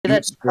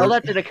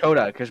that to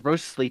Dakota, because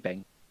bro's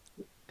sleeping.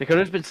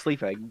 Dakota's been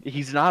sleeping.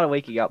 He's not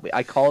waking up.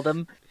 I called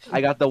him.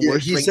 I got the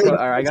worst he ring said, code,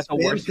 or I got the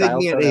worst dial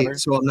me at code 8, ever.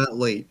 so I'm not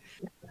late.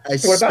 I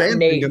What about spam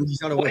Nate? him, he's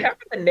not What awake.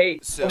 happened to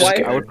Nate? So-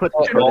 Why? I would put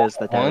Dakota as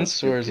the Once,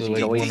 tenant, or is because it he's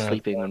like always one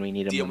sleeping when we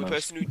need him The the only most.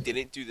 person who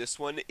didn't do this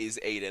one is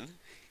Aiden.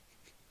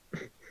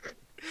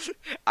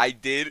 I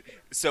did.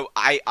 So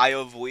I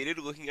avoided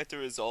looking at the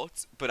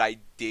results, but I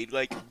did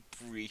like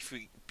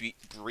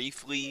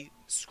briefly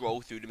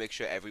scroll through to make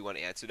sure everyone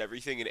answered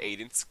everything, and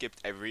Aiden skipped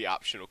every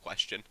optional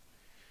question.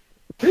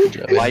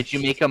 Why'd you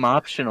make them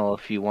optional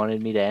if you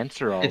wanted me to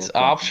answer all It's of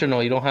them?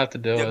 optional. You don't have to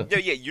do No, it. no,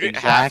 yeah, you didn't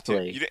have to.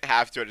 Exactly. You didn't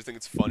have to. I just think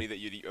it's funny that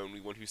you're the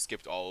only one who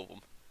skipped all of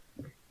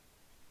them.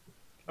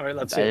 All right,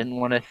 let's I see. didn't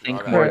want to think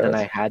Alright. more than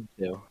I had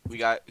to. We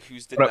got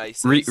who's the But,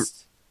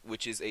 nicest,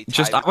 which is a tie.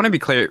 Just, I want to be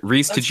clear,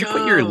 Reese, Let's did you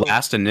put your go.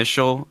 last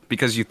initial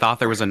because you thought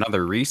there was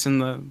another Reese in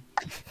the...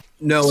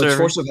 No, Sir. it's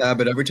force of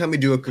habit. Every time we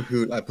do a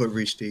Kahoot, I put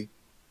Reese D.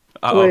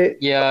 Uh-oh. Wait.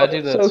 Yeah, I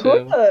do that So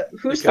too.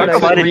 who's Okay. the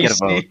I'm nicest? excited to get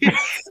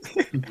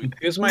a vote.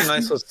 Who's my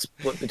nicest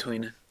split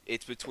between?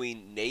 It's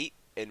between Nate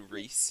and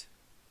Reese,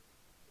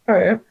 All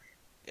right.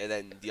 and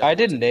then the I other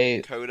did ones are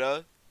Nate.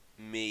 Coda,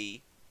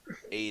 me,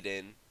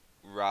 Aiden,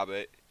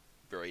 Robert,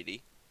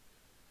 Brady.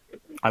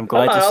 I'm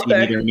glad I'm to out see there.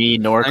 neither me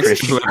nor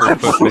Thanks to Christian.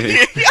 whoever put me.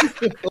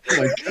 Oh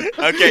my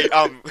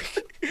god.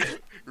 Okay,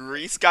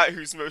 Reese got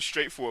who's most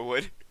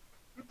straightforward.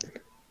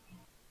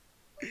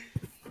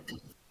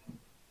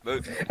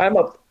 Vote. I'm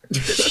up.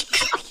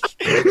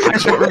 I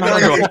don't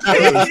remember.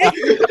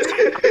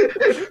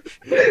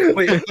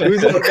 Wait,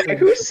 who's Okay,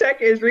 who's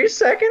second? Is Reese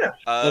second?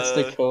 That's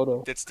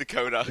Dakota. That's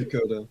Dakota.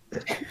 Dakota?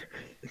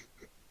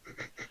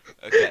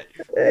 Okay.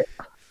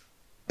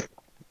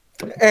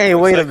 Hey,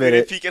 Looks wait a like Winter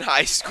minute. Peak in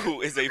high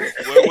school is a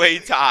four-way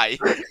tie.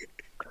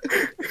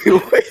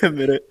 Wait a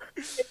minute.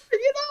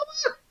 You know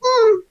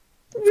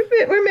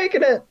what? We're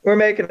making it. We're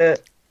making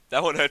it.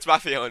 That one hurts my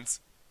feelings.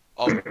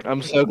 Oh,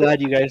 I'm so glad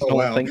you guys Oh, don't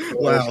wow. think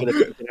Wow. was gonna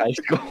be in high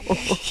school.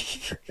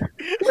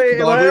 Wait,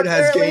 am I Robert up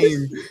has there,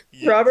 game.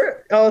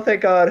 Robert? Oh,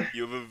 thank God.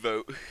 You have a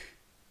vote.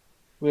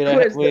 Wait, Who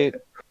is wait.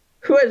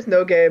 Who has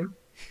no game?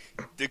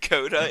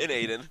 Dakota and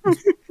Aiden.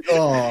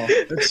 Oh,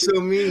 that's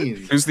so mean.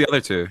 Who's the other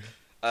two?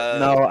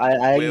 No,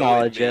 I Will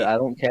acknowledge and it. me. I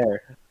don't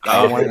care. Oh,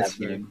 I don't want that's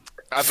that game.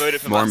 I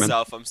voted for Mormon.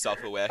 myself. I'm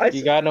self-aware. I,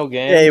 You got no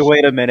game. Hey,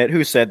 wait a minute.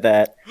 Who said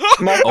that?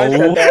 my wife Oh.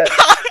 said that.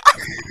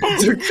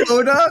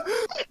 Dakota?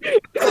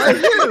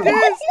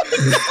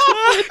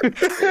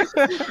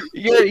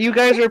 You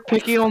guys are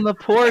picking on the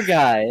poor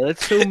guy.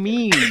 That's so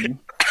mean.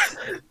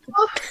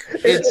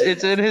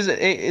 It's in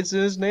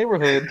his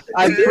neighborhood.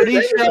 I'm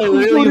pretty sure I Who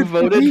literally voted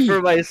for voted me?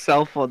 for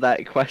myself on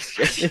that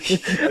question.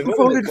 Who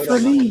voted for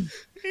me?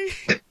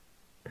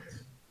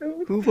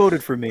 Who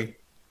voted for me?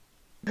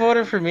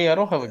 Voted for me. I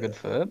don't have a good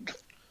fit.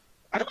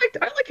 I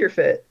like your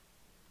fit.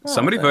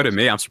 Somebody Oh, voted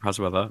me. I'm surprised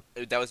about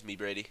that. That was me,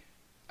 Brady.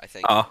 I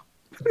think. Oh,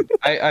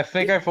 I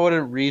think I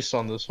voted Reese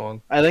on this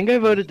one. I think I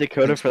voted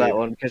Dakota That's for that weird.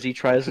 one because he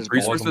tries his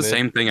Reese best. was the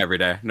same thing every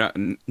day.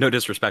 No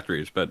disrespect,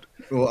 Reese, but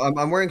Well,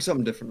 I'm wearing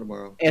something different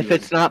tomorrow. If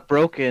it's not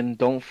broken,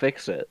 don't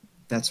fix it.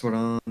 That's what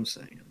I'm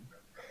saying.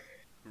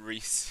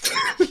 Reese.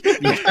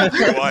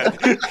 What?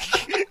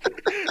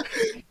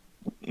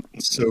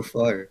 So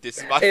fire. This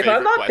is my If favorite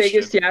I'm not question.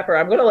 biggest yapper,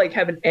 I'm gonna like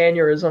have an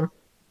aneurysm.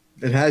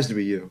 It has to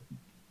be you.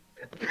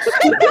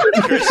 Christian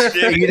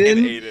and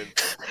Aiden?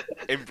 Aiden.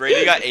 And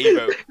Brady got a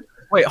vote.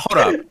 wait, hold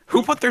up.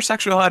 Who put their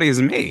sexuality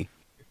as me?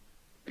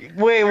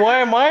 Wait, why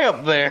am I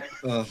up there?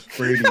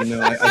 Brady, you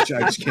know, I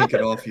just can't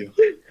get off you.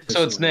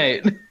 So it's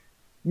Nate. This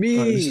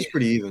Me. is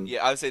pretty even.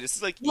 Yeah, I would say this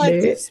is like What?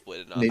 easy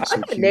split enough. Nate's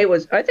so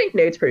cute. I think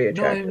Nate's pretty No,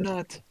 attractive. I'm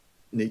not.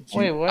 Nate cute.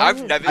 Wait, what?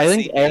 I've never I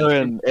think seen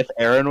Aaron, if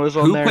Aaron was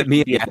on Who there, put me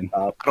he'd be at in? the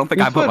top. I don't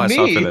think Who I put put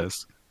myself me? in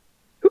this.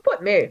 Who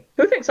put me?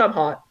 Who thinks I'm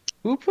hot?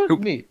 Who put Who-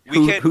 me?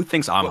 Who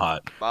thinks I'm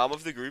hot? Mom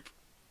of the group,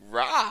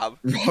 Rob.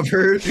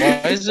 Robert.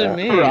 Why is it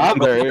me?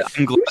 Robert.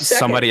 I'm glad second?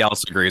 somebody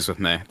else agrees with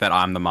me that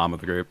I'm the mom of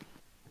the group.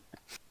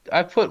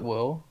 I put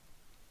Will.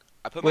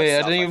 I put Wait,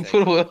 myself, I didn't even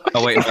think. put Will.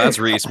 Oh wait, no, that's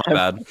Reese. My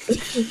bad.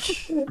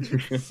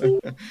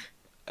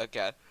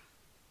 Okay.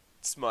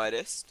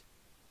 Smartest.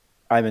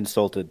 I'm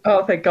insulted.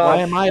 Oh, thank Why God.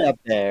 am I up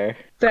there?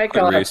 Thank Put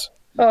God. Reese.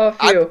 Oh,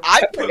 phew.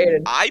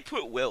 Aiden. I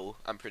put Will.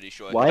 I'm pretty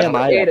sure. Why am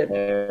I Aiden. up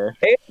there?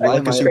 Aiden. Why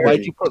like a super why'd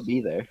G. you put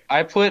me there?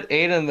 I put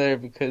Aiden there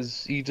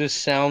because he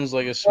just sounds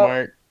like a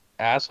smart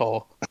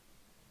asshole.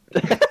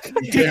 Damn.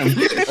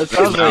 That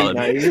sounds very valid.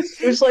 nice.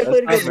 Who's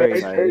likely to That get sounds very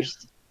married nice.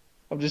 first?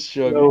 I'm just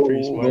joking. No.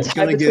 Pretty smart. It's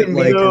gonna I get between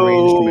like No.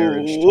 arranged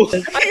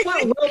marriage. I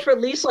put Will for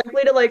least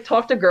likely to like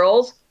talk to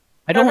girls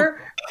I don't.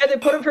 ever, and then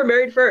put him for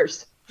married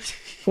first.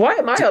 Why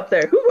am I up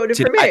there? Who voted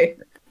Did for me?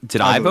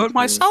 Did I I voted vote for you.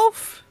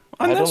 myself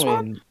on this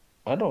one?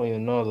 I don't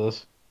even know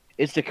this.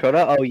 It's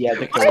Dakota? Oh yeah, Why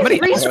Dakota. is Somebody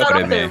Reese else not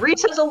voted up there? me.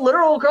 Reese has a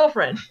literal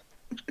girlfriend.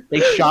 They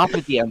shop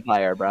at the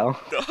Empire, bro.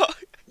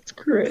 It's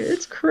crazy.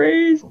 It's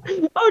crazy.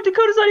 Oh,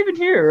 Dakota's not even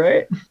here,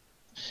 right?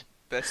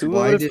 Best Who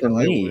Why voted did for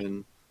I me?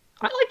 win?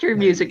 I like your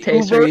music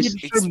taste, voted Reese.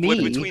 for It's split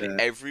me? between Yeah.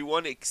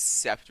 everyone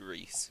except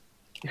Reese.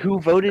 Who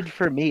voted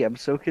for me? I'm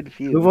so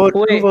confused. Who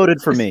Wait.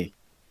 voted for me?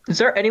 Is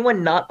there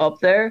anyone not up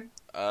there?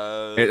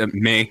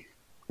 Me.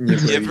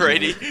 Yeah,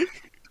 Brady.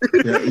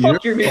 Yeah, you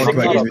Fuck your music talk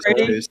about taste, your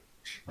Brady. taste.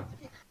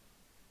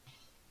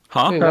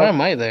 Huh? Wait, why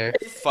am I there?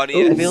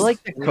 Funny. I feel like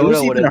Who's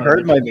Dakota would even have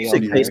heard my voted me on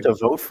music taste there. to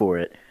vote for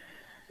it?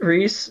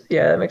 Reese?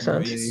 Yeah, that makes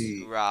sense.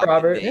 Hey.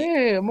 Robert. Nate.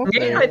 Hey, I'm up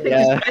Nate, there. I think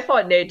Yeah. I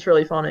thought Nate's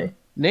really funny.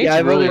 Nate's Yeah, I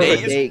really voted Nate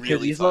for is Nate because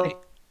really he's funny. like.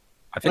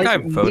 I think Like,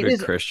 I voted Nate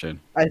is- Christian.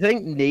 I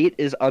think Nate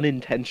is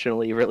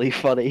unintentionally really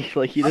funny.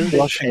 Like he I'm doesn't.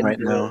 blushing right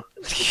intend to. now.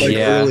 Like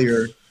Yeah.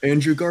 earlier,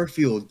 Andrew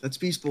Garfield. That's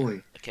Beast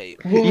Boy. Okay.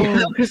 Yeah,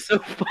 that was so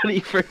funny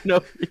for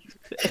no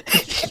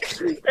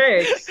reason.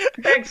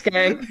 Thanks,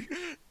 gang.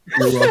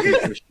 You're welcome,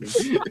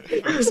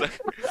 Christian. So-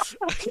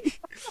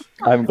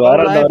 I'm glad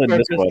Why I'm not would in I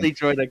this one. purposely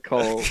join a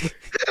cult?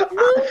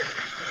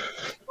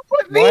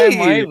 Why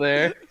am I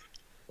there?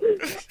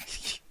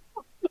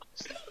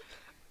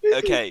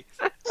 okay.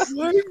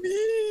 Why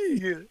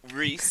me?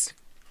 Reese.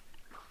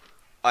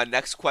 Our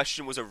next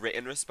question was a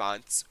written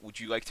response. Would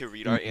you like to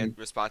read our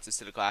responses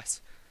to the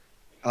class?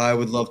 I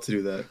would love to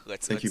do that.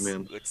 Let's Thank you,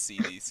 ma'am. Let's see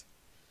these.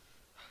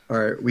 All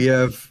right, we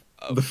have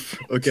Oh.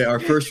 okay. Our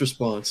first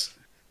response.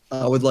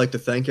 I would like to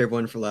thank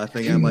everyone for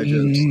laughing at my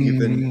jokes,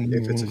 even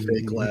if it's a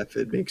fake laugh.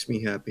 It makes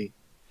me happy.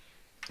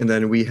 And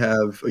then we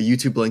have a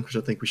YouTube link, which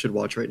I think we should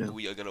watch right now.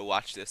 We are gonna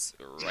watch this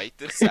right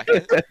this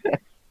second.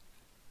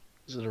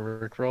 Is it a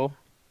Rickroll?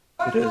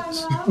 It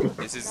is.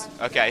 This is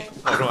okay.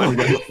 Hold on.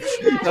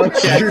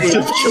 Okay.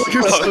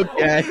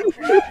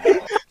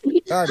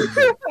 Howdy,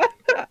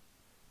 there.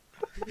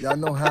 Y'all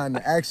know how in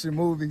the action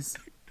movies,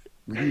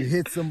 when you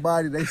hit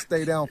somebody, they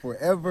stay down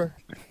forever?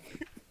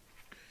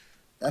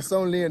 That's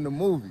only in the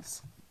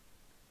movies.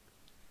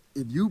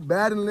 If you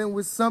battling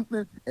with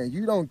something and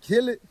you don't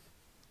kill it,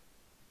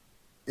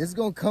 it's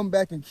gonna come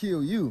back and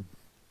kill you.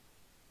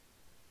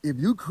 If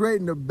you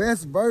creating the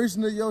best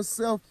version of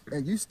yourself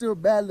and you still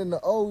battling the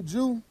old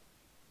you,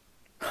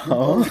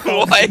 What?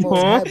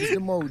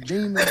 them old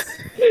demons,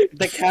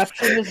 The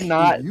caption is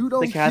not. If you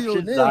don't The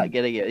caption's kill not them,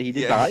 getting it. He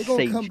did Yeah. not they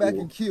gonna say come back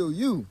Jewel. and kill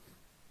you.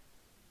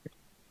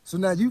 So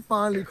now you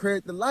finally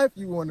create the life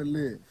you want to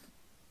live.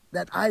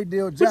 That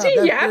ideal job. What's he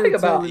that yapping fairy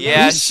about? tale Yeah,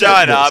 relationship.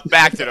 shut up.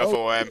 Back to the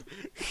forum.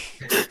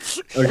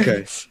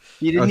 Okay.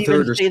 He Our didn't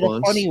third even say the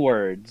response. funny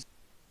words.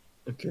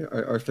 Okay.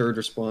 Our third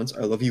response.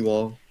 I love you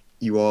all.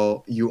 You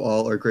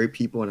all are great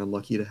people, and I'm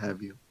lucky to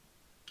have you.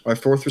 Our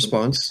fourth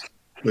response,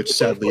 which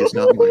sadly is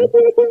not mine.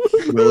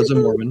 Will is a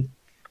Mormon.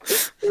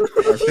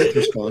 Our fifth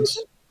response.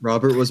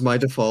 Robert was my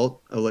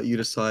default. I'll let you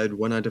decide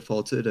when I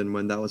defaulted and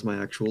when that was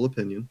my actual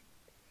opinion.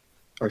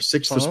 Our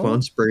sixth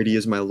response. Brady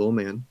is my little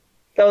man.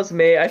 That was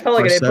me. I felt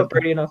like Our I didn't seven- put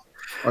Brady enough.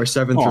 Our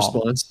seventh Aw.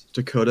 response,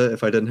 Dakota,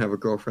 if I didn't have a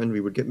girlfriend, we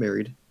would get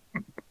married.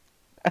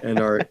 And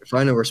our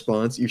final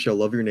response, you shall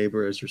love your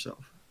neighbor as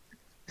yourself.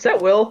 Is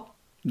that Will?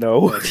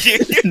 No,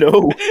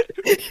 no,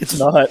 it's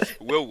not.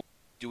 Will,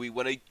 do we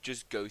want to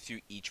just go through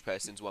each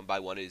person's one by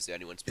one? Or is there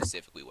anyone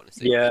specifically want to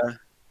say? Yeah.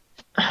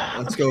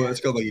 Let's go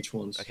by each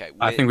one's. Okay.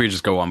 I think we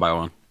just go one by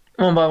one.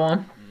 One by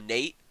one.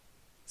 Nate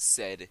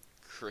said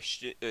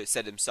Christian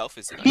said himself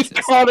as the He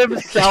nicest. called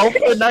himself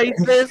the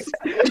nicest.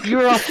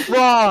 You're a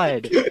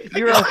fraud.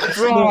 You're a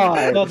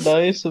fraud. Not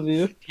nice of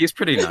you. He's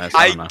pretty nice.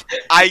 I don't know.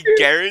 I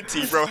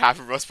guarantee, bro, half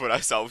of us put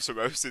ourselves for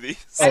most of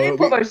these. I didn't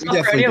put we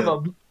myself for any definitely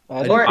of did. them.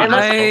 I Or did-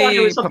 unless I thought it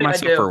was I put something I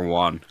myself do. for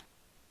one,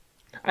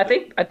 I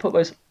think I put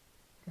myself.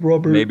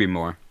 Robert. maybe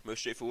more. Most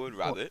straightforward,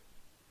 Rabbit,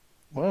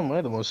 Why am I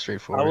the most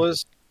straightforward?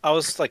 I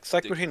was like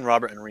stuck between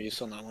Robert and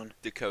Reese on that one.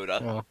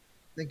 Dakota. Oh.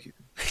 Thank you.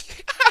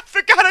 I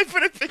forgot I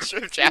put a picture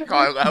of Jack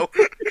Harlow.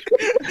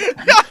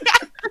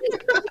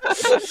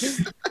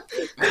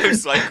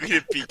 Most likely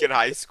to peak in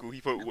high school,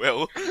 he put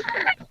Will.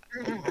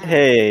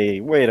 Hey,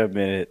 wait a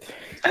minute.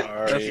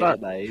 That's Sorry.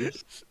 not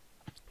nice.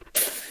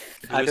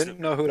 I didn't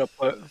know who to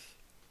put.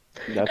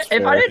 That's If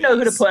I fair. didn't know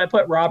who to put, I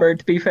put Robert.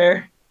 To be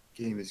fair.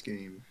 Game is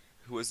game.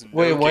 Who was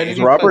Wait, why Is did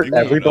you Robert put me?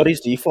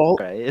 everybody's default?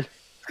 Right.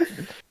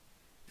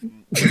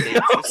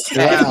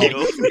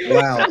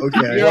 Wow.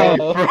 Okay. You're a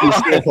Oh. He's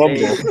still fraud.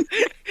 humble.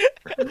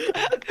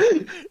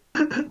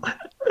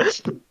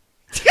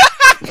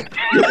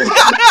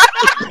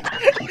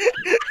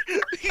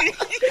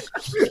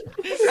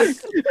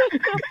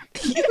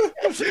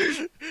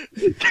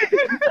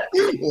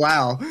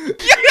 Wow.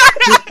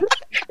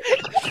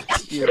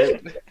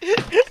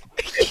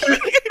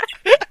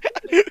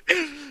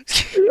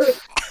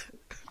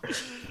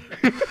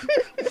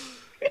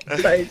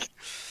 Nice.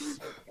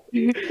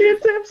 He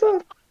can't say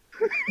himself.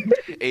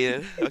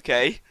 Aiden,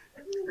 okay.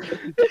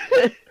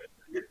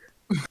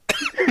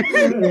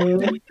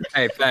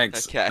 Hey,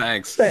 thanks. Okay.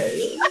 Thanks.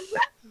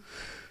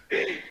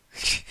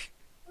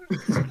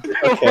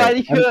 Why do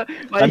you,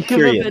 why I'm do you have a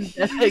curious.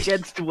 vendetta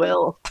against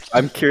Will?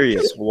 I'm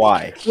curious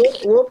why.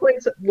 Will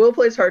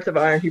plays Hearts of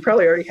Iron. He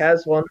probably already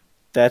has one.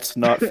 That's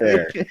not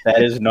fair.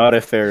 That is not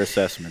a fair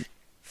assessment.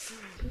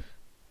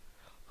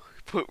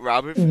 Put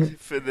Robert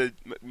for the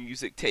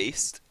music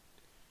taste.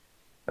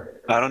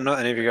 I don't know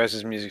any of you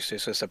guys' music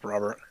taste except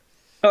Robert.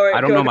 All right,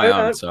 I don't go, know my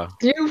go, own, so.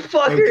 You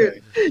fucker.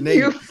 Okay. Nate,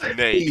 You.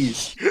 Nate.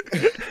 please.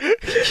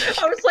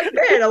 I was like,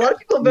 man, a lot of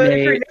people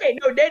voted for Nate.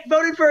 No, Nate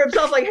voted for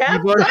himself like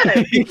half You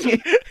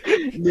the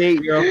time.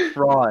 Nate, you're a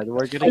fraud.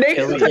 We're gonna Nate's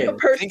kill the type you. of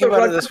person Think to about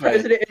it run this for way.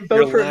 president and You're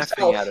vote for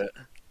laughing himself. at it.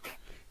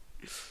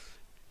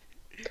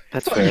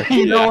 That's fair.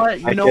 You know what? I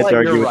You know can't what?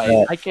 argue You're with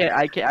right.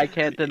 that. I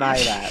can't deny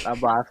that. I'm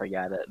laughing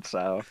at it.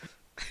 So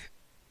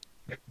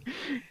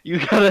you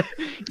gotta.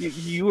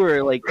 You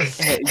were like.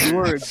 You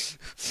were.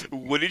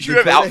 What did you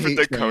have Dakota out for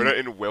hates Dakota me.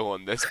 and Will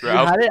on this, You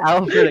bro? had it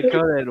out for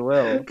Dakota and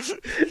Will.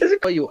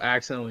 But you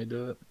accidentally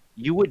do it.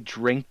 You would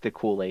drink the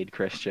Kool-Aid,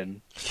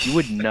 Christian. You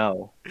would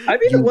know. I'd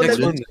be the You one that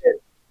wouldn't. did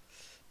it.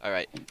 All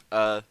right.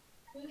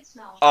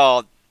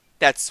 Oh,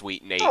 that's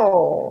sweet, Nate.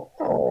 Oh.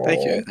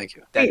 Thank you. Thank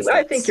you. Hey, That's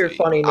I think you're sweet.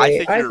 funny, I Nate.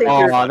 think I you're think a Oh,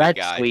 you're- funny that's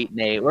guy. sweet,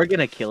 Nate. We're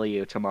gonna kill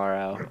you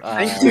tomorrow.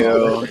 Thank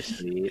you. That's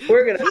sweet.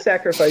 We're gonna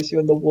sacrifice you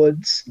in the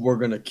woods. We're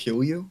gonna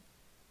kill you?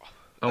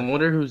 I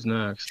wonder who's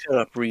next. Shut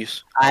up,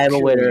 Reese. I am a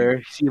Kill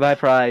winner. See my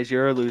prize.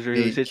 You're a loser.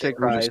 Hey, Who's it? Take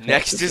we're just- prize.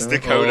 Next is Oh.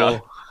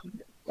 Dakota.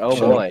 Oh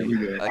Shut up, boy. here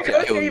we go. I Okay.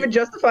 can't even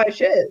justify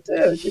shit.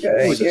 Dude, you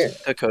gotta Who is hear.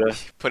 this? Dakota.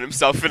 Put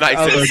himself in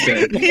ISIS.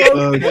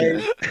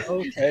 Okay.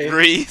 Okay.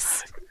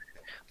 Reese.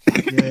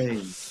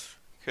 Yay.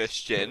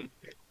 Christian.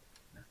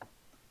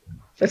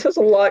 That says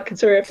a lot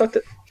considering I fucked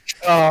it.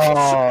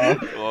 Oh,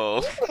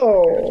 Oh.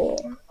 Oh.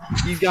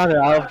 you got it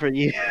out for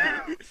you.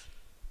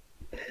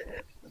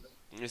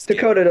 This game-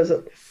 Dakota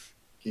doesn't.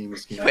 Game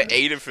is game. Put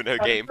Aiden for no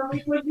game.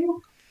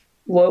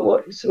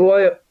 What? So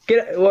what?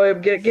 Get out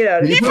of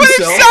He here. put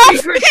himself! He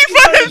put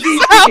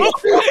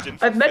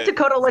himself! I've met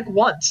Dakota like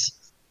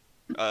once.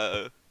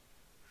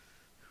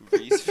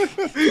 Reese.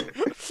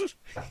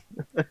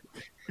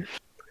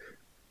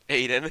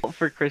 Aiden.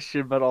 For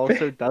Christian, but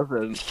also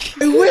doesn't.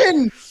 I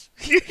win!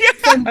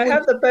 I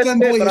have the best Femboy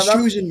bit, but is I'm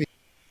not. choosing me.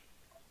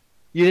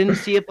 You didn't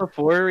see it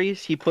before,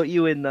 Reese? He put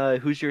you in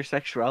Who's Your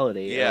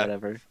Sexuality Yeah. or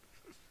whatever.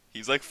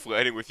 He's like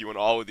flirting with you on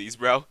all of these,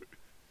 bro.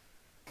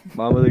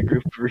 Mom of the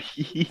group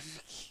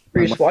Reese.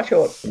 Reese, watch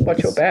your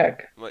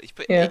back. What, he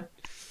put Yeah.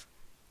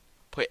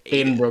 Put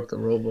Aiden Aiden. broke the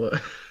robot.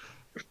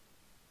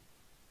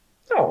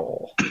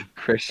 Oh.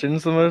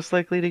 Christian's the most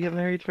likely to get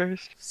married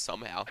first.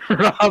 Somehow.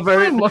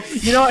 Robert.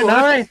 You know what?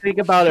 Now that I think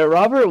about it,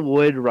 Robert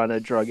would run a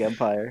drug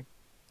empire.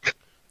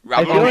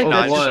 Robert I feel would like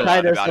not that's just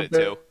kind of about it something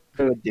too.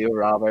 I would do,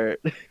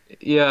 Robert.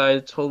 Yeah, I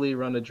totally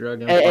run a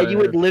drug empire. And you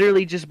would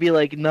literally just be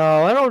like,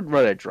 "No, I don't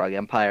run a drug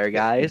empire,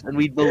 guys," and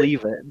we'd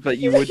believe it. But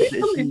you would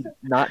be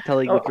not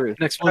telling the truth.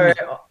 Next All one. right.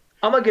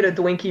 I'm gonna get a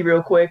Dwinkie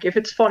real quick. If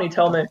it's funny,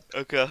 tell me.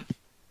 Okay.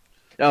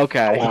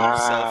 Okay.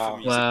 Yourself for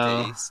music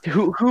Wow. taste.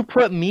 Who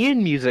put me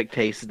in music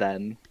taste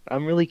then?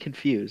 I'm really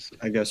confused.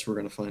 I guess we're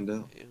gonna find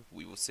out. Yeah,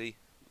 we will see.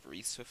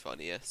 Reese for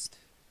funniest.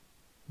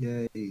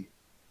 Yay.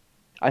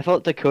 I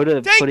thought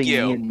Dakota Thank putting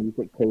you. me in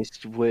music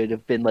taste would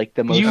have been like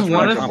the most. You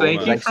want a memorable, thank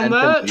but you I from sent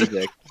him that?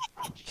 music.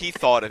 He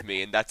thought of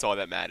me, and that's all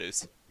that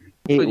matters.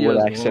 He But you would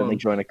as accidentally well.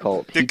 join a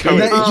cult. He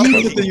Dakota, put the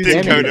music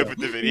Dakota video. put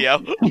the video.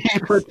 He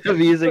put the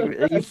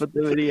music. He put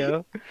the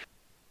video.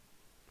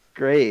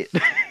 Great.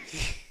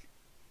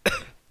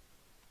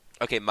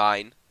 Okay,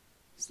 mine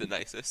is the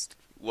nicest.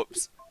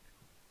 Whoops.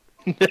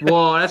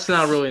 Whoa, that's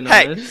not really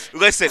Hey, nice.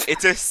 listen,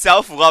 it's a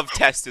self-love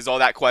test is all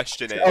that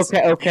question is.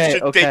 Okay. You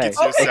should Okay. think it's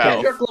Okay, yourself.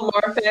 Kendrick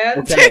Lamar fan.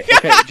 Okay.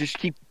 Just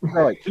keep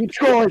scrolling. Keep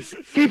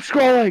scrolling. Keep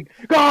scrolling.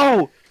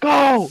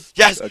 Go.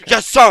 Yes, Okay.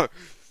 yes, sir!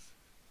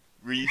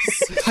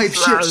 Reese. Type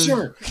shit,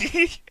 sure.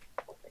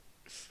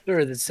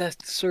 Sir, that's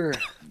sir.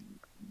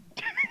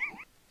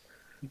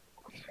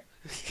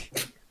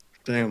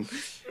 Damn.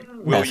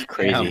 Will, That's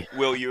crazy.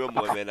 Will, you're a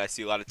woman. I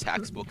see a lot of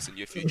tax books in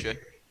your future.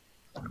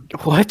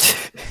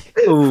 What?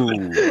 Ooh.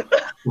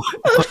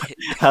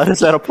 How does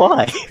that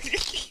apply?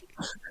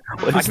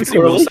 What I is can the see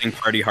Will correlation? saying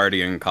party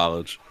hardy in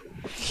college.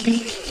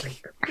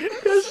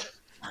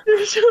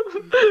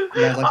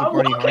 Yeah, like a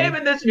Will party came hardy.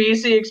 in this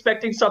VC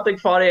expecting something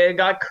funny and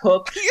got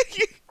cooked.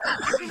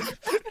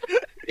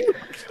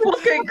 Will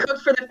getting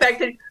cooked for the fact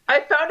that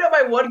I found out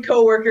my one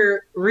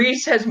coworker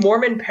Reese has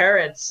Mormon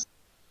parents.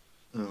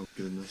 Oh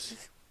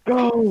goodness.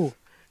 Go.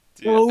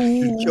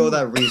 Dude, Kill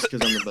that Reese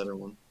because I'm the better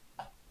one.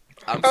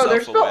 I'm Oh,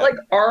 they're spelled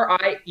self-aware.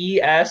 like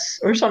RIES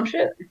or some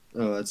shit.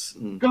 Oh, that's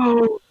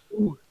Go.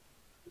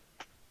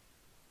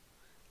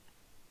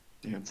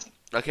 damn.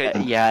 Okay,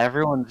 Yeah,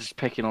 everyone's just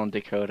picking on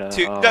Dakota.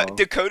 no,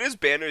 Dakota's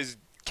banner is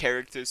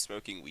characters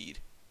smoking weed.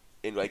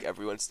 In like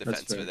everyone's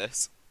That's defense for fair.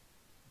 this.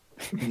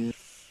 Yeah.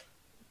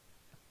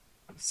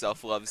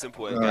 Self-love is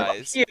important, Alright.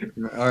 guys. Yeah.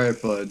 All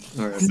right, bud.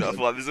 All right, bud.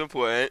 Self-love is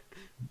important.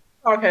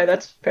 Okay,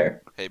 that's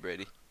fair. Hey,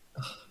 Brady.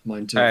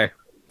 Mine too. Hey.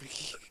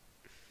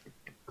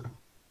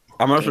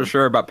 I'm not so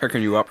sure about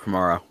picking you up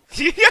tomorrow.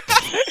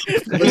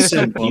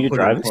 Listen, Do you I'll put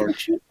drive it a apart.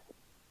 stick?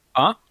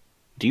 Huh?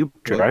 Do you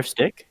drive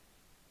stick?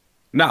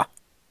 No.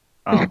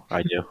 Oh,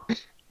 I do.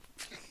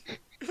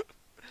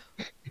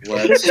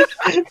 Let's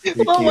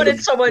Well,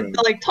 wanted someone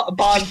to like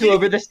bond to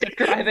over the stick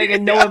driving,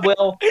 and no one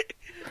will.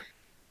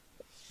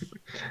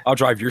 I'll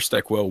drive your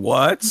stick, Will.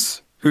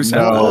 What? Who said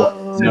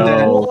No. that?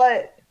 No.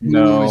 What?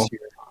 No.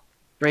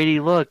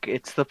 Brady, look,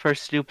 it's the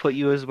person who put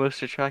you as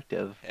most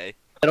attractive. Hey.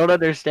 I don't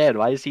understand.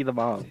 Why is he the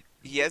mom?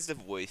 He has the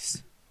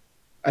voice.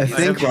 I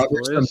think have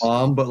Robert's the boys.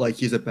 mom, but like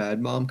he's a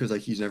bad mom because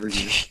like he's never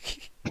here.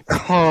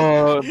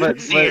 Oh,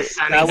 but See you,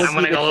 Sonny. that would I'm be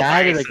gonna the go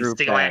dad buy of the some group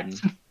then.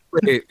 sticklets.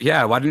 Wait,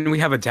 yeah, why didn't we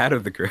have a dad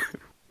of the group?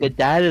 The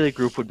dad of the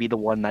group would be the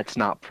one that's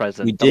not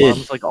present. We the did.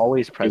 mom's like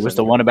always It present. was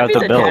the one about I'd be the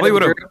the bill. dad of Probably the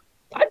would've- group.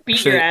 I'd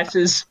beat your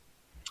Actually- asses.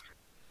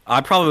 I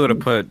probably would have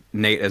put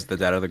Nate as the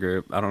dad of the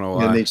group. I don't know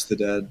Yeah, why. Nate's the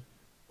dad.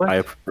 I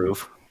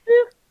approve.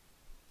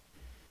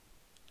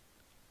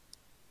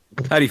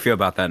 How do you feel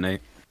about that,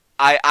 Nate?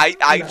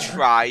 I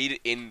tried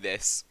in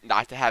this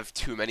not to have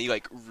too many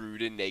like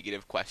rude and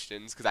negative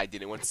questions because I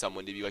didn't want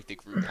someone to be like the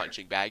group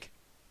punching bag.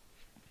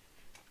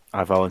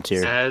 I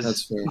volunteer. That's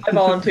As fair. I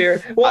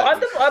volunteer. Well,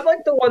 I'm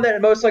like the one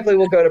that most likely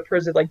will go to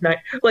prison.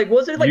 Like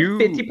was it like You-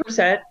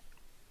 50%?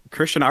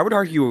 Christian, I would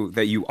argue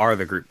that you are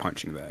the group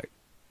punching bag.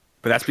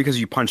 But that's because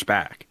you punch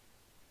back.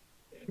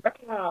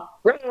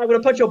 I'm gonna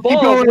punch your balls.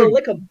 Keep I'm going. gonna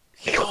lick them.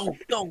 Go,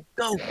 go,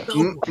 go, go.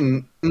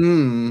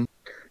 Mm-mm-mm.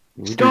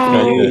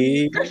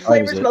 We There's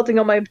flavors melting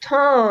on my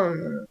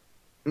tongue.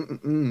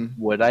 Mm-mm-mm.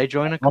 Would I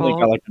join a Only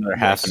cult? got like another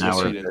half an Yes,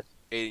 hour.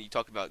 Aiden, you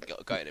talk about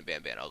Guy and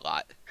Ban Ban a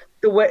lot.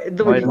 The way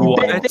Why they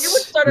not? would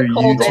start a You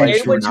cult and do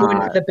it would join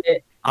not. the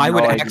bit. I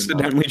would No, I do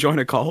accidentally join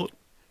a cult.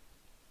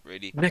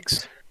 Brady.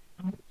 Next.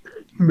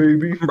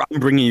 Maybe. I'm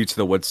bringing you to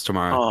the woods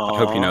tomorrow. I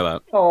hope you know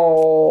that.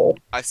 Oh,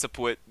 I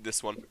support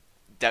this one.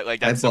 That I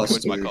that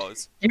supports my busted.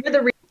 cause. you're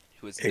the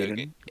Who is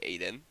Aiden.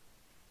 Aiden?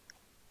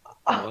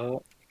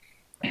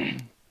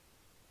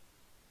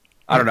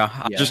 I don't know.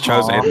 I Yeah. just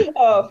chose Aiden.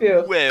 Oh,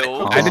 phew.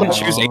 Will. I didn't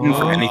choose Aiden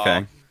for Aw.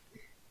 anything.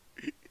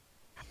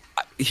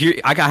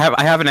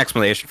 I have an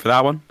explanation for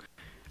that one.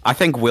 I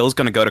think Will's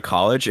gonna go to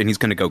college and he's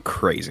gonna go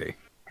crazy.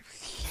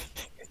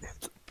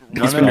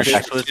 He's been None of this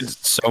restricted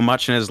so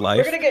much in his life.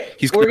 We're gonna get.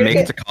 He's we're gonna gonna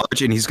make it get. to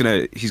college and he's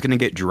gonna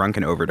get drunk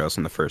and overdose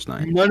on the first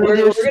night. None We're-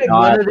 of this, we're gonna-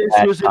 none of Not this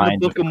that was in the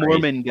kind Book of of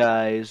Mormon,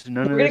 guys. None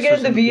We're of gonna this get was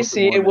into in the Book of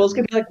VC and Mormon. Will's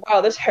gonna be like,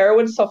 "Wow, this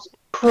heroin stuff's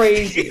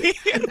crazy."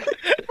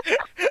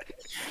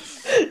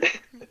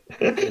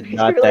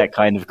 Not that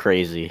kind of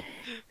crazy.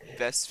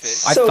 Best fit.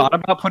 I So- thought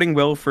about putting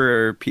Will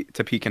to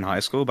peak in high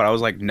school, but I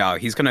was like, no,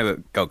 he's gonna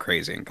go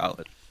crazy in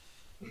college.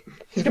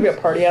 He's gonna be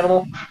a party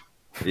animal.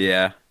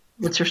 Yeah.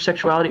 What's your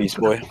sexuality? Beast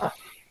boy.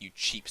 You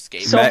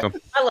cheapskate. So- Met-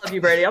 I love you,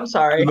 Brady. I'm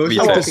sorry. The most,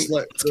 Yeah. I won't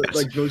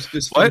most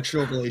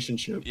dysfunctional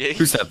relationship. Yeah,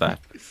 Who said that?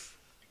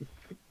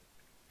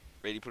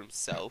 Brady put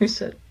himself. Who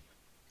said?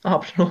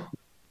 Optional.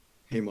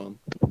 Hey, mom.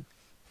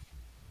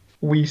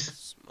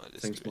 Wees.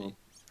 Smartest Thanks, Brady. mom.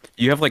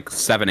 You have like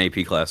 7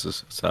 AP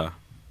classes, so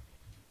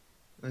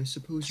I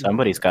suppose you're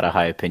Somebody's got a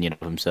high opinion of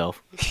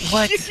himself.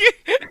 What?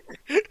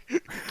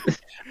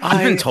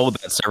 I've been told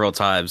that several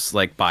times,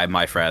 like by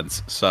my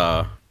friends.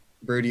 So,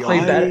 Brady. Play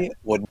better.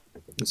 would.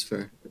 That's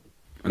fair.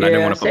 and I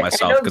didn't Yeah, want to put I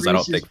myself know because I don't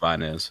Reese is- think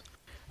mine is.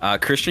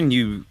 Christian,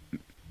 you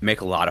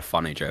make a lot of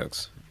funny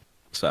jokes,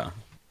 so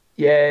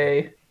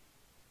Yay.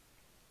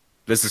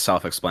 this is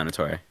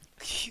self-explanatory.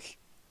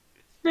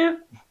 Yeah.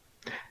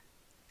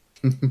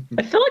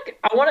 I feel like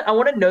I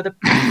want to know the.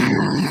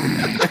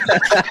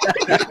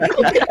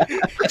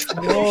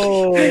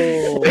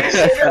 Whoa.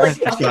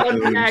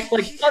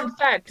 Fun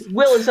fact,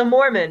 Will is a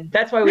Mormon.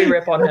 That's why we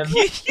rip on him.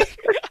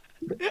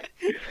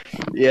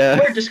 Yeah.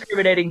 We're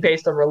discriminating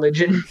based on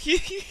religion.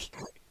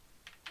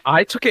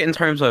 I took it in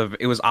terms of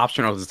it was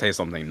optional to say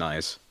something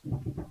nice.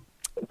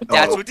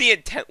 That's Oh. what the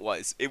intent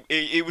was.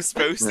 It was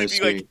supposed I to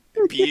be like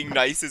being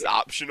nice is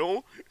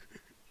optional,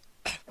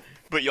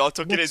 but y'all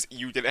took it as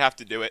you didn't have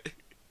to do it.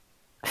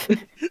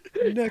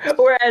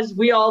 Whereas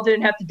we all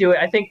didn't have to do it.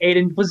 I think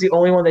Aiden was the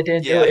only one that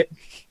didn't Yeah. do it.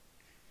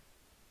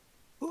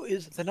 Who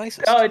is the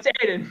nicest? Oh, it's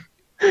Aiden.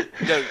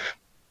 No.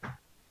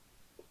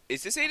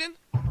 Is this Aiden?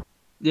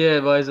 Yeah,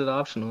 why is it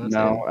optional? That's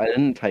No, I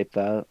didn't type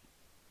that.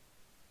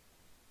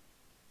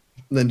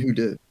 Then who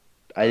did?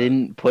 I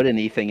didn't put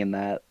anything in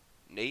that.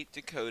 Nate,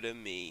 Dakota,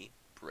 me,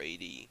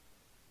 Brady,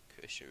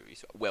 Christian,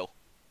 Reese, Will.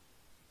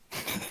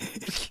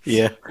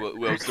 Yeah.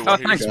 Will's the Oh,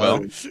 one who thanks, Will.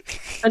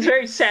 That's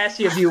very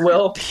sassy of you,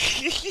 Will.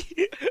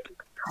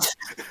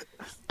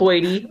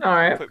 Brady. All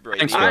right. Put Brady.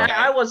 Thanks, in Will. that.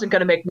 I wasn't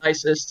gonna make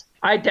nicest.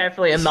 I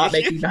definitely am not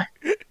making nice.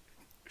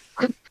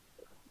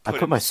 I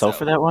put myself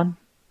for that one?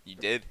 You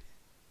did.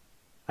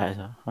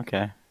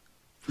 Okay.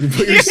 You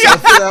put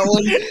yourself for that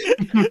one?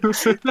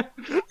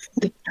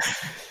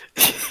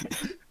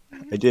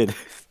 I did.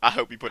 I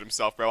hope he put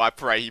himself, bro. I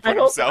pray he I put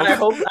hope.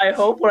 himself. I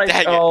hope when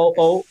Dang I. it.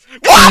 Oh.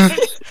 What?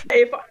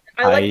 If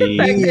I like the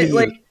fact that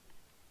like.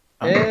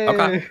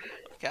 Okay.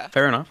 Okay.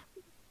 Fair enough.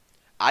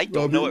 I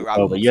don't know what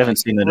Robert Oh, but looks you haven't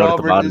seen the note at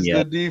the Robert bottom is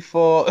yet. the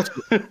default.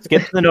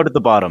 Skip to the note at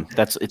the bottom.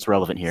 It's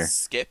relevant like. here.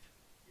 Skip.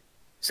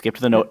 Skip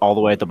to the note all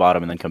the way at the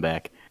bottom and then come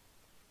back.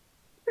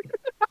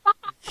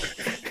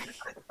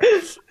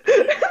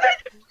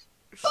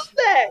 What's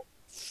that?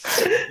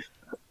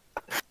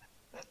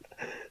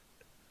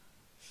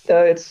 No,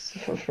 it's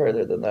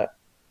further than that.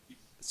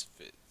 This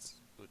fits.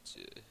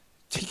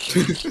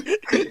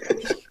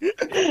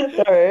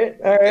 All right.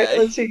 Okay.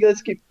 Let's see.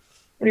 Let's keep.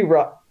 What do you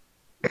rock?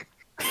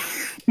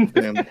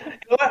 Damn.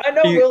 I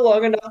know Will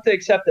long enough to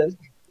accept this.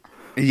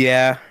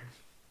 Yeah,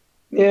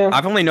 Yeah.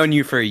 I've only known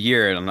you for a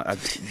year, and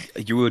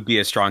you would be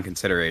a strong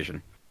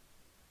consideration.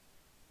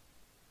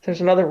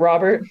 There's another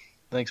Robert.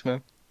 Thanks,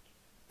 man.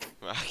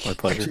 My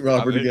pleasure.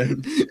 Robert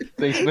again.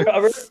 Thanks, man.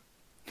 Robert.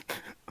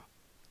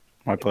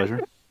 My pleasure.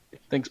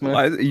 Thanks,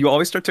 man. You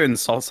always start to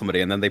insult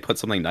somebody, and then they put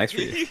something nice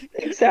for you.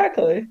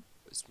 Exactly.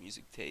 His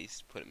music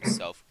taste, put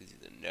himself because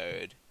he's a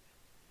nerd.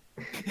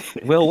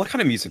 Will, what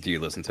kind of music do you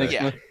listen to? Thanks,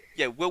 Yeah. man.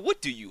 Yeah, well,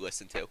 what do you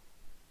listen to?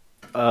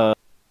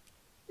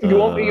 You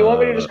want me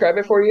to describe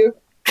it for you?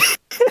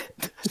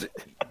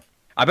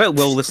 I bet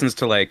Will listens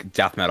to like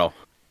death metal.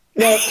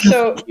 No.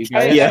 So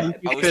Yeah. I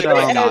could, listen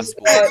to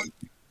gospel.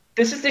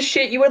 this is the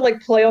shit you would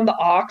like play on the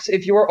aux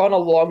if you were on a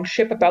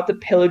longship about to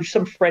pillage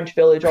some French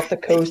village off the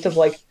coast of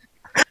like.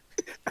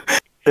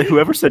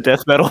 Whoever said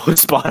death metal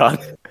was spot on.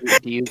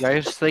 Do you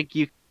guys think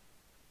you?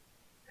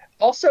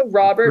 Also,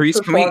 Robert. Reese,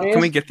 for can we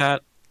funniest- get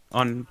that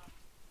on?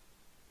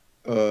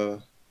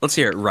 Let's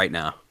hear it right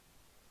now.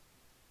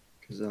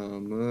 Cause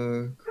I'm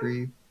a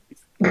creep.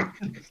 Hold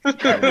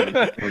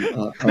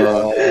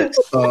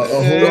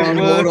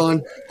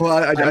on.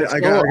 I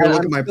gotta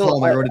look at my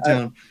palm. I wrote it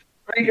down.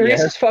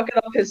 Reese is fucking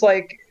up his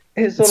like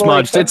his It's little.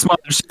 smudged. It's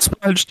smudged. It's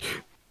smudged.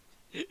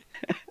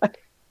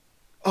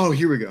 Oh,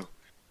 here we go.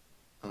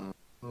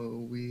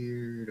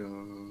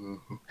 Weirdo.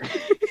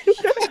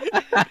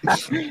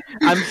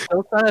 I'm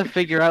still trying to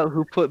figure out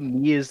who put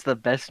me as the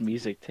best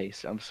music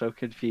taste. I'm so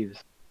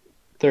confused.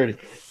 30.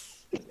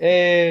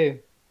 Hey.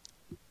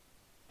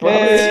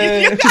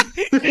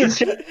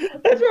 That's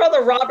where all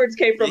the Roberts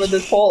came from in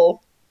this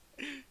poll.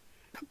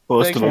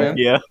 Most Thanks, of them, man.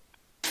 yeah.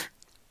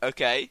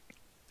 Okay.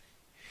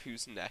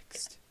 Who's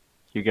next?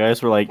 You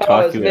guys were like Oh,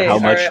 talking it's me. about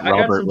how much Alright, I got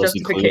Robert some was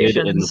included in the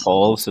justifications.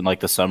 polls and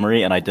like the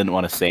summary, and I didn't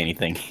want to say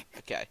anything.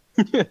 Okay.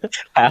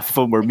 Half of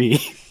them were me.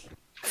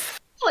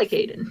 I like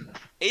Aiden.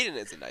 Aiden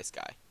is a nice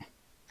guy.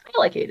 I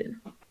like Aiden.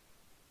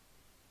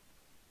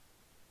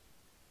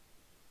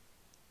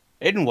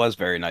 Aiden was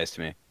very nice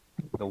to me.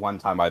 The one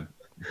time I've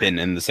been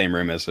in the same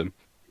room as him.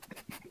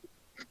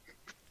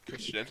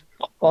 Christian.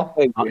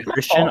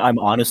 Christian, I'm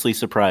honestly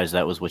surprised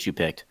that was what you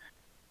picked.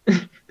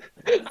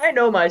 I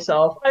know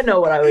myself. I know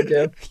what I would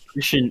do.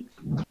 Christian,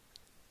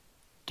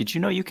 did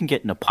you know you can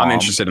get napalm? I'm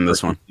interested in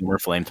this one. More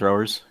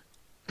flamethrowers.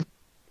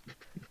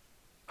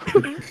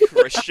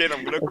 Christian,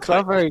 I'm gonna It's cut.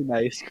 not very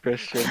nice,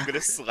 Christian. I'm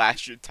gonna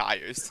slash your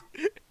tires.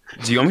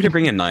 Do you want me to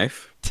bring a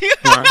knife?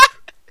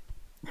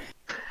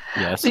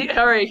 Yes. See,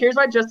 all right, here's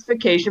my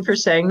justification for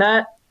saying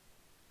that.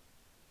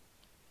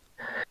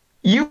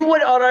 You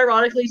would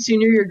unironically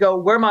senior year go,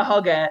 "Where my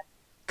hug at?"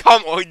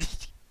 Come on.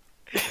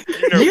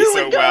 You know me You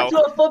so would go well.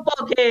 to a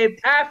football game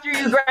after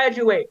you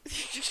graduate.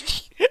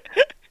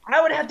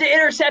 I would have to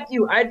intercept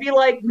you. I'd be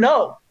like,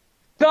 "No,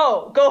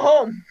 go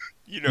home."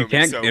 You know You me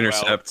can't so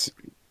intercept.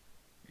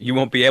 You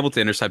won't be able to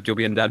intercept. You'll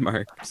be in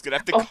Denmark. well. I'm just gonna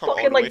have to I'll come all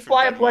fucking the way like from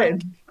fly a Denmark.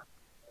 plane.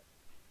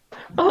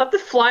 I'll have to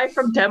fly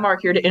from Denmark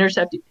here to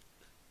intercept you.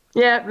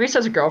 Yeah, Reese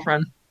has a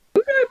girlfriend.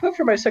 Who did I put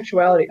for my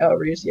sexuality? Oh,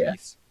 Reese. Yeah.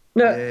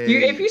 No,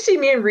 Yay. if you see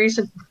me and Reese,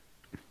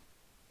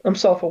 I'm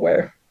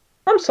self-aware.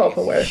 I'm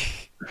self-aware.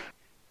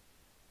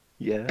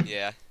 Yeah.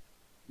 Yeah.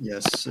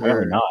 Yes, Or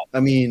sir. not. I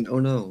mean, oh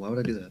no, why would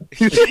I do that?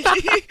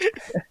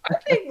 I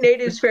think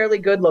Nate is fairly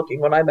good looking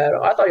when I met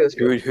him. I thought he was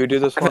good. Who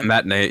did this I haven't one?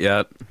 met Nate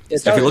yet.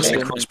 Yes, If that he was looks like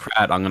Nate. Chris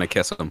Pratt, I'm gonna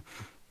kiss him.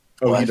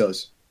 Oh, he What?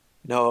 does.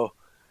 No.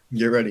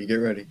 Get ready, get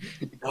ready.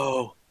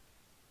 No.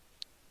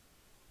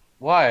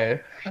 Why?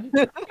 I don't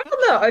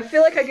know. I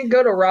feel like I could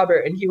go to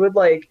Robert and he would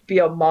like be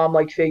a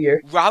mom-like figure.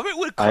 Robert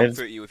would I've-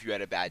 comfort you if you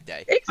had a bad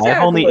day. Exactly.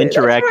 I've only That's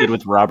interacted right.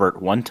 with Robert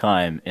one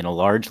time in a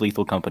large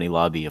Lethal Company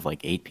lobby of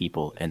like 8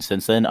 people, and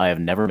since then I have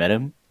never met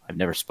him. I've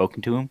never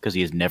spoken to him because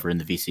he is never in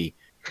the VC.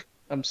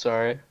 I'm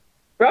sorry.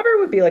 Robert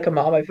would be like a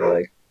mom. I feel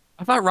like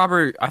I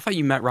thought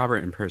you met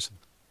Robert in person.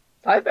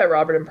 I've met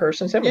Robert in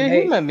person. Same with Yeah, he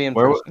Nate. met me in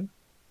Where- person.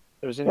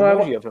 There's an Well,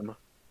 emoji of him.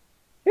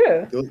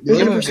 Yeah. The You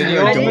only know, person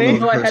video I I don't didn't know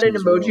even know I in had an person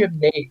is emoji Will. of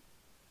Nate.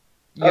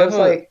 You I was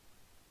have a- like,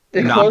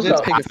 the No, close just up.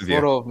 take a half of you.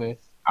 photo of me.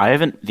 I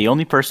haven't. The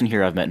only person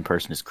here I've met in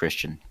person is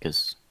Christian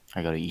because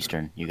I go to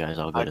Eastern. You guys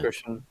all go Hi, to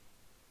Christian.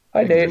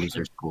 Hi, Nate.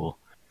 loser school.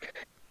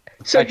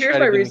 So I here's tried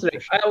my to be reasoning.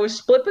 Christian. I was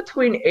split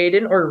between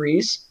Aiden or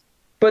Reese,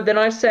 but then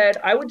I said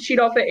I would cheat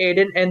off of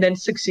Aiden and then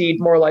succeed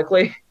more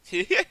likely.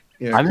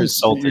 Yeah, I'm 'cause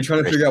insulted, You're trying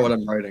to figure Christian. out what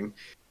I'm writing.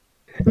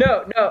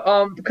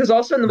 No, because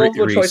also in the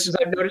multiple Reese. choices,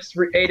 I've noticed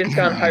Aiden's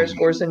gotten higher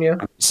scores than you.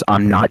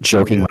 I'm not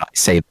joking when I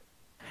say that.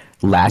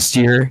 Last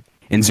year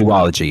in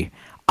zoology,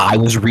 I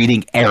was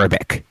reading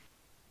Arabic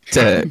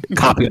to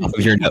copy off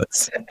of your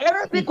notes.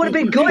 Arabic would have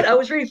been good. I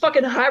was reading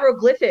fucking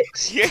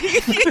hieroglyphics.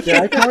 Did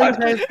I tell you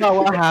guys about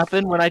what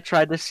happened when I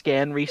tried to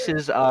scan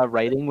Reese's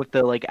writing with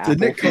the like Apple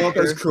Didn't it come up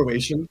as feature?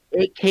 Croatian?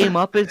 It came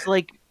up as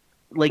like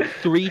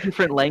 3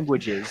 different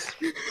languages.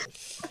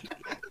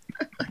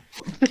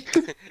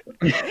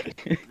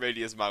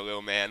 Brady is my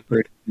little man. I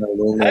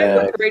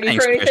didn't put Brady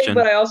Thanks, for anything, Christian.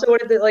 but I also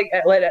wanted to like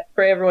let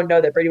for everyone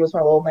know that Brady was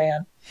my little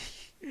man.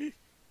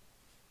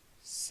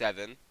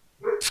 7.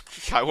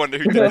 I wonder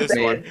who did this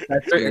one.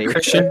 That's me.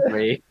 Christian? That's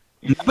me.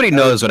 Nobody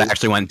knows what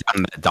actually went down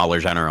in that Dollar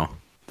General.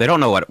 They don't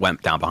know what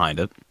went down behind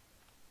it.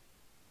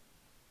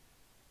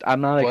 I'm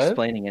not What?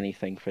 explaining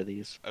anything for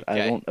these. I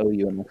Okay. won't owe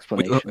you an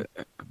explanation.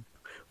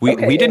 We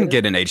Okay, didn't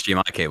yeah. get an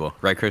HDMI cable,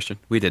 right, Christian?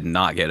 We did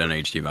not get an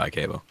HDMI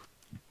cable.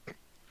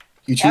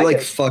 You two like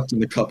Okay. fucked in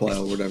the cup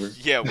aisle or whatever.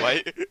 Yeah,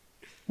 what?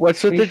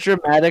 What's with the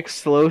dramatic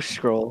slow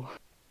scroll?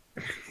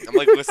 I'm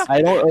like, listen.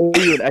 I don't owe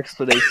you an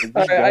explanation.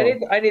 All Just right,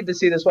 go. I need to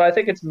see this one. I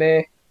think it's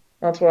me.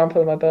 That's what I'm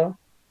putting my bet on.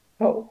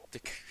 Oh,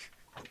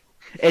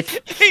 It's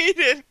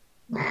Hayden,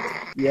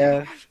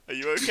 yeah. are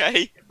you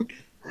okay?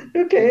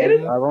 okay. I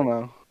don't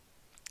know.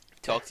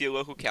 Talk to your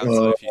local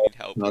counselor if you need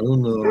help. I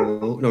don't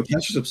know. No,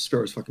 Casters of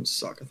Sparrows fucking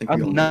suck. I think we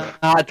all I'm know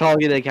not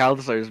talking to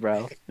counselors,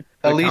 bro.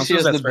 At least he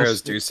has the Sparrows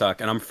best. do suck,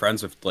 and I'm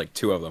friends with like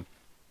 2 of them.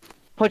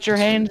 Put your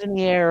hands in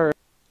the air.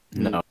 that.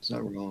 No. It's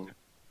not wrong.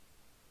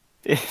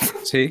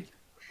 See?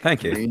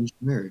 Thank you. Arranged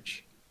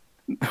marriage.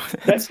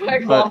 That's my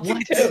fault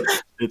too.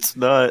 It's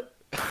not.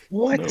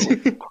 What?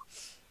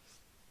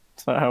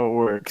 It's not how it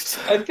works.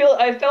 I felt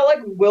like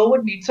Will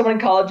would meet someone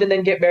in college and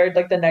then get married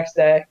like the next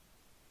day.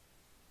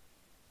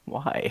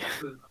 Why?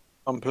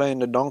 I'm playing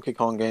the Donkey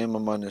Kong game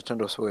on my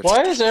Nintendo Switch.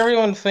 Why does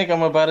everyone think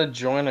I'm about to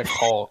join a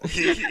cult?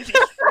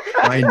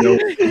 I know.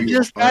 You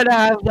just gotta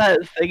have that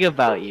thing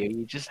about you.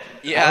 You just I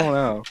Yeah, don't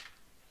know.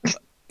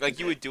 like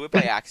you would do it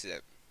by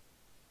accident.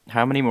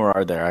 How many more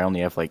are there? I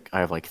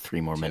have like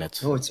 3 more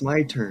minutes. Oh, it's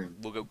my turn.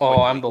 We'll go.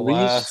 Oh, I'm the quickly.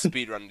 last.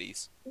 Speed run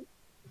these.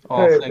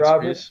 Oh, Hey, thanks,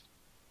 Robert. Reese.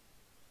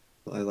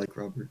 I like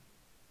Robert.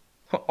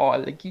 Oh, I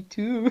like you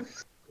too.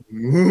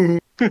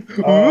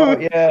 Oh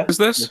yeah. Who's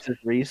this? This is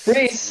Reese. Reese.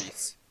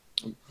 Reese.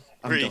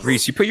 I'm Reese. done.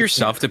 Reese, you put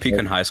yourself to peak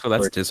in high school?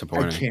 That's I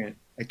disappointing. can't.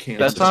 I can't.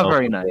 That's not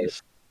very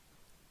nice.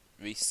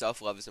 Reese,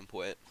 self-love is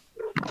important.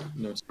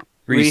 No, it's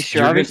Reese,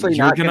 you're obviously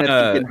not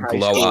gonna peak in high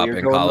glow school. up You're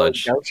in going to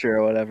college. Goucher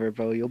or whatever,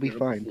 bro. You'll be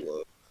fine.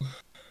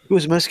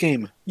 Who's Miss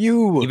Game?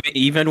 You.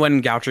 Even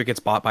when Goucher gets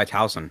bought by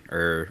Towson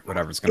or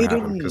whatever's going to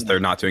happen, because they're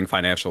not doing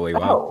financially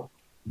well.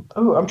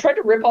 Oh, I'm trying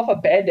to rip off a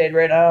Band-Aid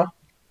right now.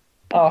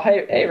 Oh,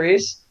 hey,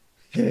 Reese.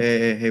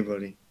 Hey,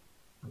 buddy.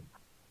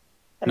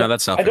 No,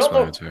 that's I don't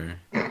know- self-explanatory.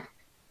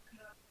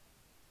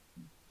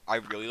 I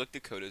really like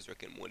Dakota's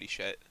Rick and Morty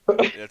shit.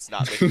 That's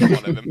not making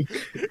fun of him.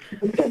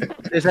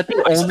 Is that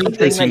the only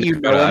thing that you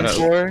know him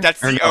for?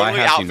 That's Or the no, I only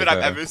have seen outfit I've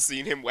Dakota. ever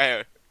seen him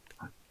wear.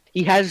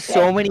 He has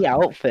so many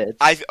outfits.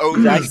 I've He's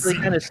only actually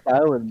kind of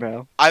styling,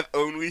 bro. I've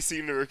only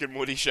seen the Rick and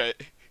Morty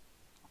shit.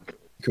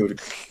 Cody.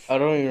 I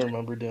don't even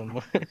remember doing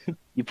that.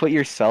 You put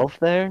yourself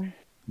there?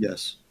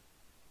 Yes.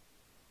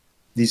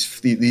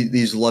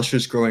 These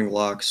luscious growing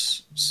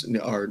locks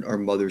are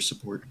mother's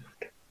support.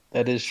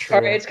 That is true.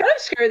 All right, it's kind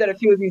of scary that a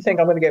few of you think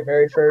I'm gonna get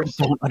married first.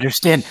 I don't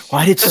understand.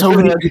 Why did so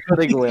many That's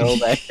putting Will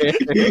there.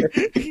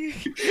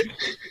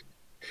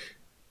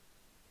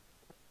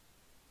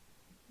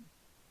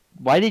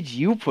 Why did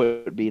you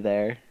put me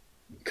there?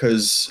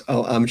 Because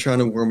I'm trying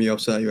to warm you up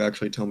so that you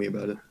actually tell me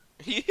about it.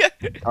 Yeah.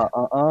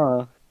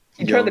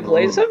 You trying to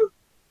glaze him?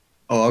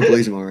 Oh, I'll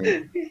glaze him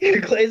alright.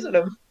 You're glazing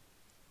him.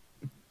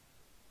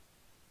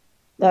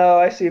 Oh,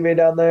 I see me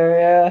down there.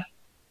 Yeah.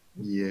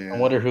 Yeah. I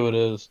wonder who it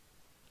is.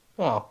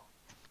 Oh,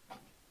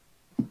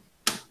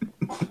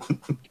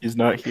 He's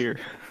not here.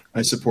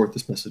 I support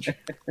this message.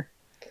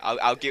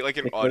 I'll get like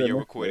an They could've audio looked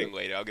recording it.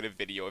 later. I'll get a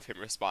video of him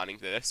responding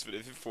to this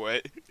for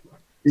it.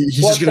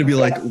 He's What just gonna the be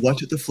like, fuck? "What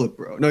the flip,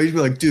 bro?" No, he's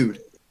gonna be like, "Dude,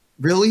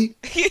 really,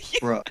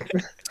 bro?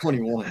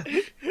 21."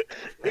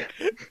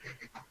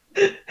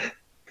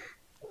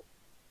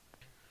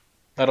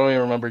 I don't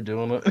even remember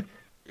doing it.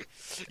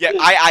 Yeah,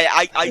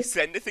 I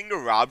sent the thing to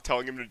Rob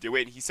telling him to do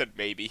it, and he said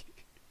maybe.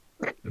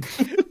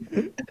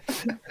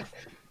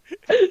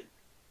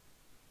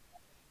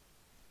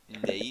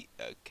 Nate,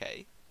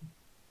 okay.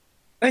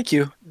 Thank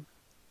you.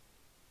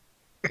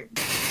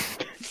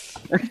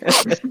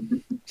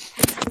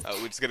 Oh,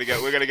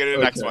 we're gonna go to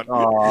the next one.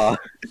 Aw.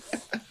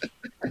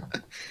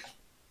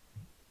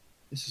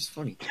 This is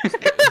funny.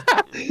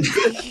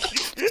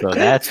 So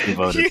that's who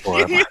voted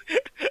for him.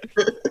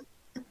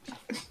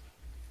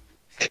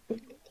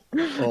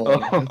 Oh,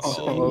 that's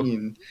so Oh.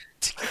 mean.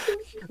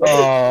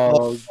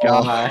 Oh,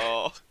 God.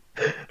 Oh,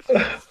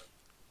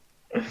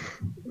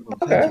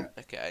 Okay.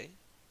 okay.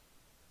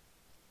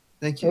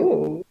 Thank you.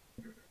 Ooh.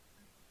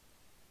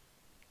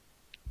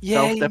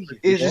 Yay!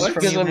 It's just What?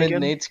 because I'm in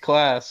Nate's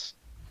class.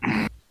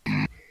 And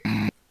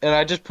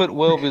I just put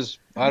Will because,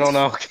 I don't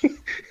know.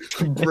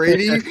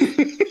 Brady.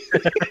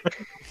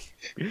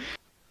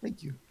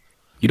 Thank you.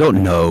 You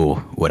don't know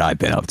what I've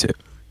been up to.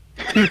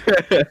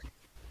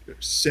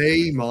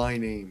 Say my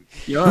name.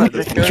 You know what?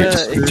 You're Dakota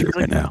just is into it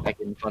like now. the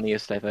second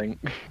funniest, I think.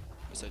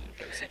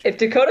 If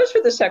Dakota's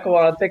for the second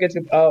one, I think it's.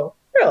 Oh,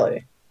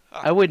 really?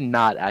 I would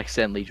not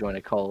accidentally join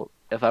a cult.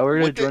 If I were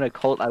to What the- join a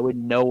cult, I would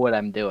know what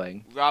I'm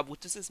doing. Rob, what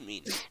does this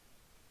mean?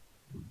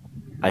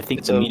 I think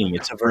It's the a- meaning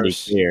it's it's a pretty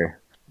verse. clear.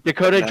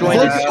 Dakota joined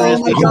as soon Oh as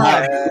my we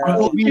God.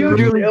 got. We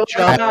literally just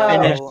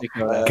Wow. finished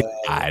Dakota.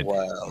 God.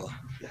 Well.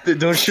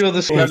 Don't show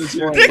this one.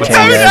 Dick, Okay,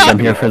 time it guys, up! I'm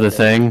here for the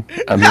thing.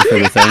 I'm here for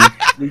the thing.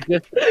 We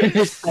just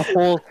finished the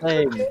whole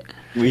thing.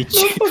 We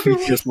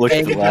just looked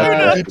at the And,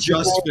 last. You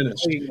just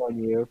finished. dogging on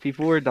you.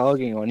 People were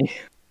dogging on you.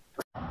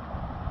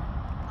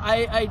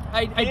 I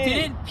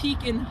didn't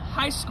peak in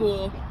high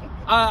school.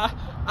 I'm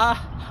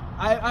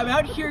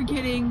out here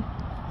getting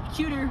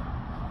cuter.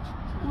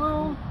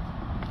 Whoa.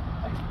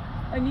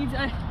 I need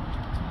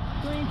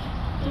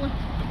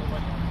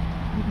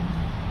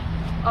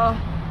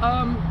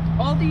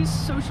all these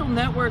social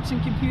networks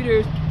and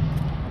computers.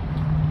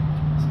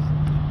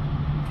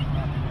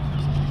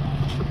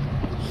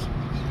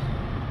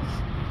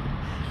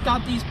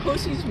 Got these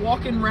pussies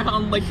walking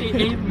around like they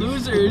ain't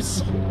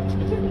losers.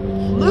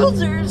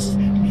 Losers?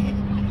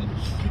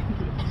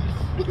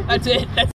 That's it.